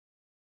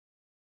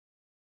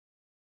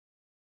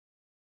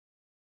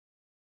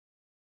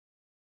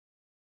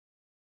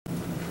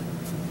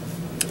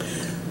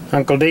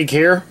Uncle Deke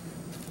here.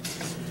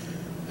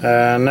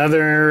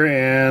 Another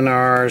in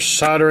our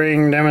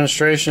soldering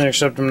demonstration,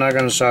 except I'm not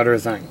going to solder a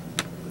thing.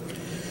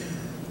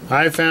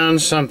 I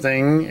found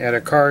something at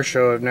a car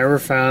show I've never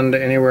found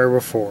anywhere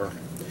before,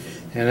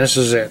 and this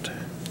is it.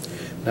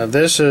 Now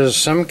this is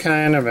some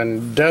kind of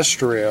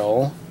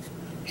industrial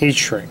heat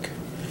shrink.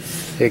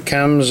 It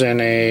comes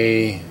in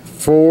a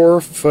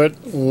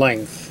 4-foot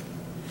length,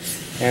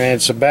 and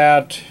it's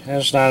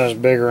not as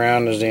big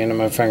around as the end of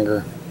my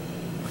finger,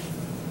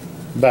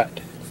 but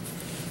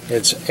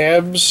it's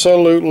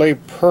absolutely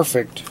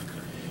perfect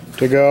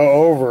to go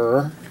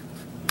over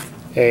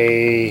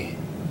a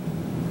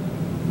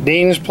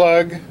Dean's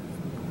plug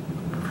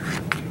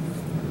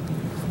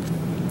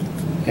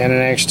and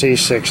an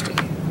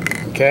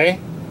XT60. Okay?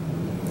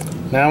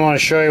 Now I want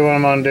to show you what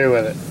I'm going to do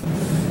with it.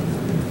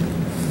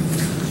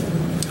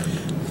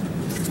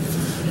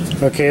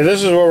 Okay,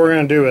 this is what we're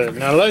going to do with it.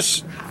 Now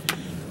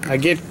I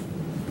get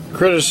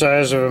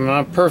criticized if I'm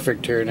not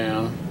perfect here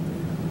now.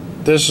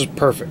 This is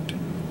perfect.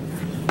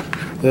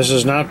 This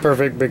is not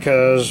perfect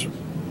because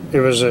it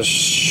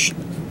was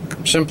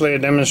simply a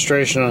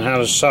demonstration on how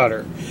to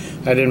solder.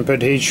 I didn't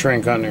put heat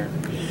shrink on there.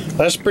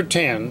 Let's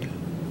pretend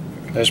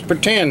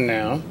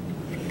now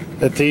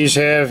that these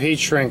have heat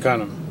shrink on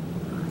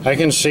them. I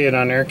can see it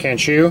on there,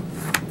 can't you?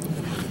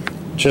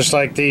 Just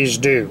like these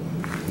do.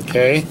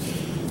 Okay?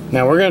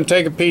 Now we're going to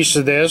take a piece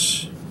of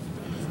this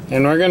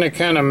and we're going to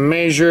kind of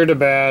measure it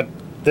about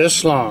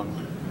this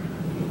long.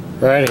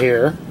 Right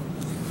here.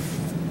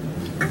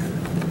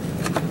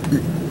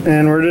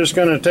 And we're just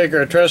going to take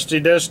our trusty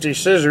dusty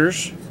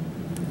scissors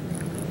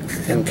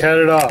and cut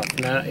it off.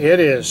 Now it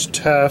is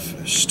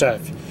tough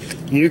stuff.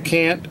 You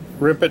can't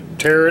rip it,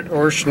 tear it,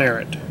 or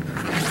snare it.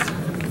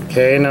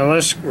 Okay, now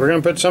we're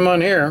going to put some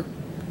on here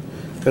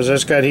because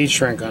it's got heat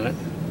shrink on it.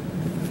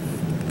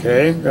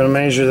 Okay, going to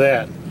measure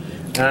that.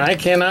 Now I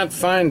cannot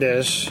find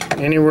this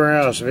anywhere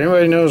else. If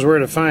anybody knows where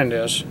to find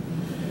this,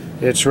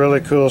 it's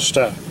really cool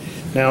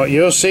stuff. Now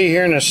you'll see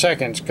here in a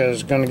second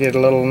because it's going to get a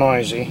little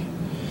noisy.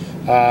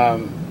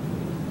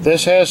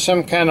 This has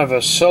some kind of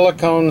a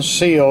silicone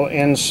seal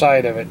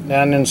inside of it,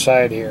 down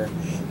inside here.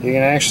 You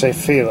can actually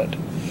feel it.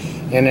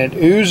 And it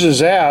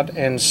oozes out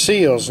and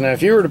seals. Now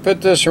if you were to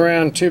put this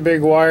around 2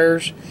 big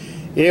wires,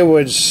 it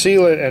would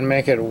seal it and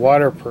make it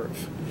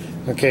waterproof.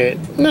 Okay,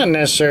 not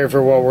necessary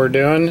for what we're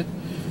doing,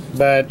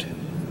 but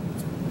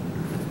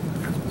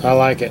I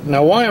like it.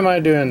 Now why am I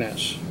doing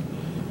this?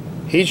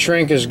 Heat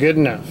shrink is good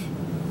enough.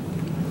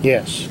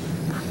 Yes.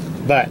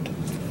 But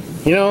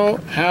you know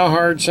how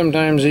hard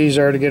sometimes these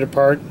are to get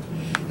apart?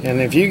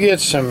 And if you get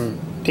some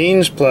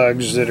Dean's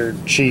plugs that are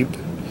cheap,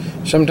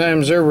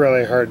 sometimes they're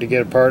really hard to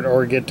get apart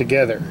or get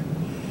together.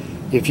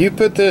 If you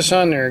put this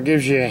on there, it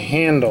gives you a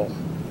handle.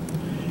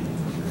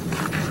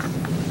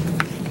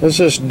 Let's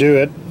just do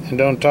it and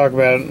don't talk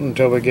about it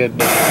until we get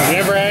done. I've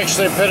never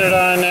actually put it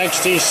on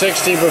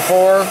XT60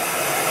 before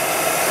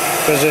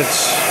because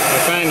I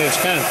find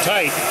it's kind of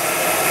tight.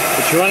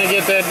 But you want to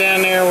get that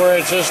down there where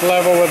it's just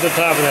level with the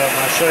top of that, and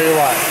I'll show you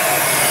why.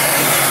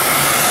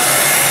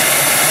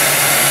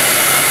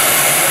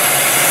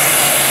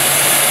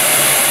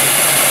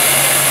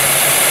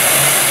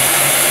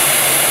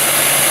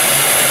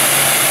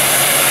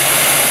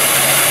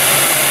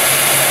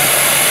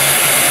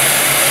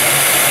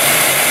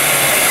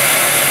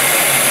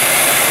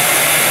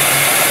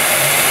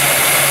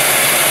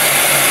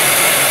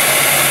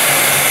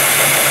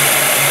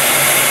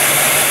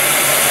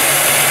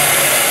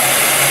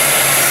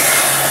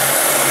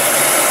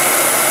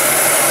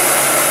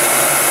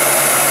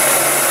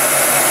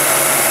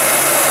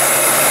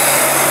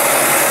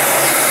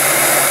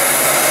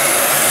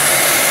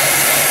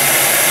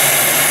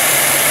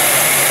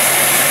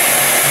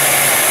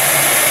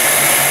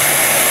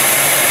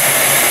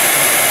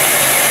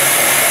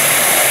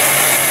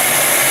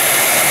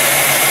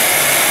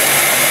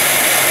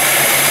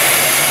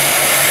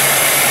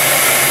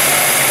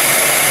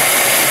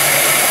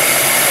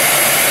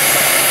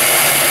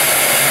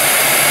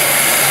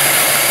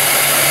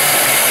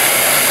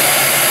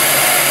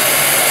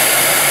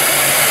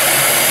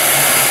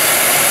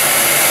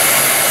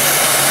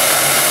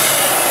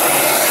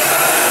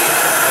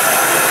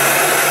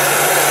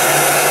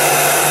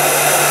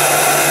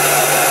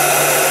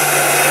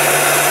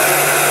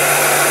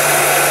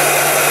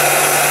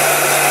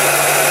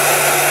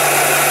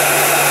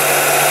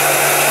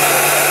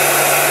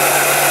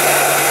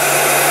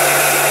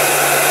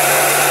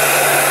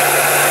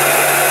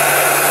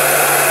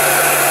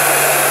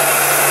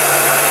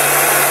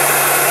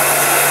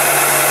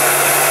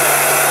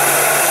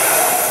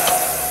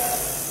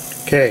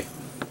 Okay,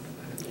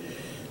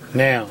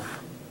 now,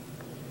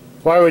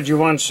 why would you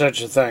want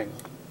such a thing?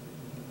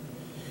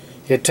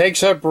 It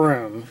takes up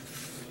room.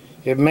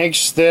 It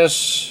makes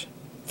this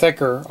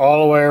thicker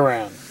all the way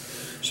around.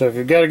 So if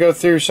you've got to go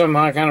through some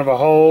kind of a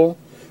hole,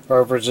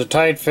 or if it's a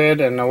tight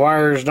fit and the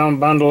wires don't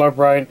bundle up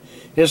right,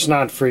 it's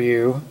not for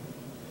you.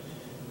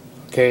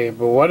 Okay,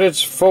 but what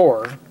it's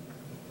for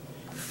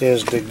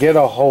is to get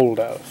a hold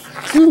of.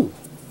 Whew.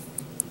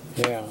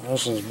 Yeah,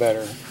 this one's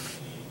better.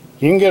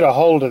 you can get a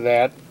hold of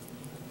that,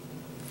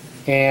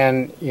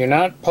 and you're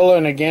not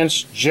pulling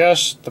against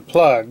just the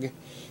plug,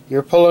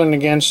 you're pulling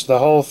against the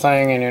whole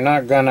thing, and you're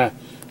not going to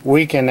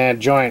weaken that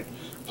joint.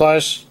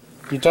 Plus,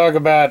 you talk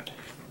about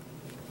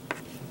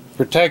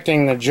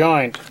protecting the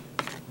joint,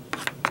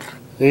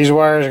 these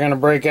wires are going to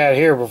break out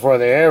here before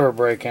they ever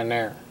break in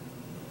there.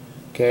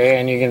 Okay,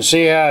 and you can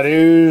see how it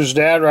oozed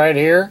out right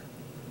here.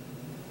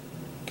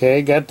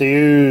 Okay, got the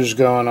ooze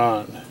going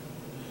on.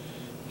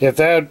 If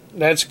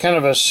that's kind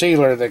of a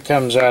sealer that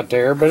comes out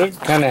there, but it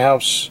kind of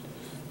helps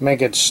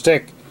make it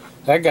stick.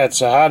 That got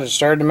so hot it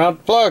started to melt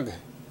the plug.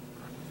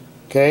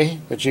 Okay,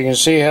 but you can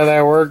see how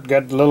that worked.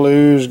 Got the little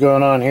ooze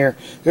going on here.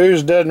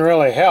 Ooze doesn't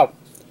really help,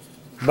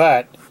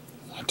 but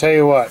I'll tell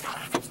you what.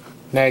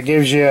 Now it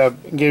gives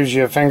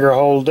you a finger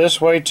hold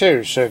this way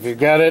too. So if you've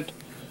got it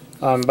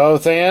on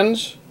both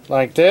ends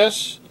like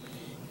this,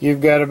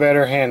 you've got a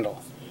better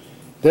handle.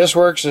 This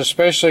works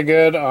especially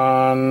good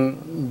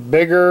on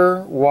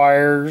bigger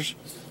wires,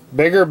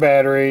 bigger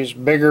batteries,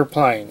 bigger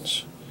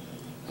planes.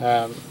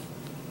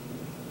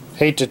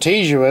 Hate to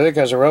tease you with it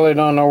because I really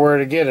don't know where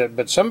to get it,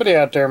 but somebody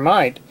out there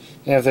might,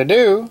 and if they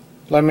do,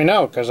 let me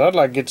know, because I'd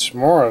like to get some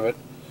more of it.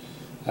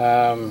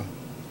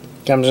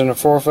 Comes in a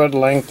 4-foot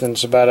length, and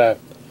it's about a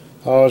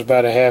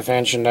 ½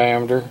 inch in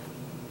diameter.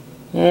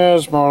 Yeah,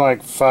 it's more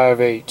like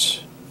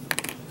 5/8.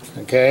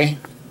 Okay,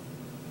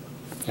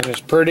 and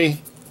it's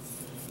pretty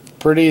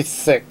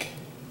thick,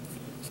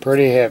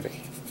 pretty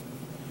heavy.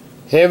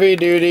 Heavy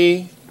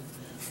duty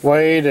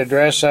way to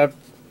dress up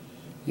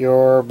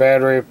your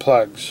battery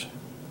plugs.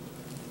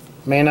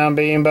 May not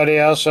be anybody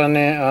else on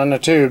the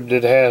tube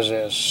that has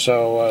this,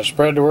 so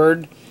spread the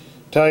word,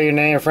 tell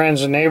your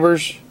friends and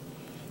neighbors,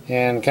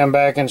 and come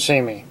back and see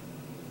me.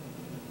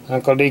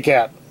 Uncle Deke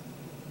out.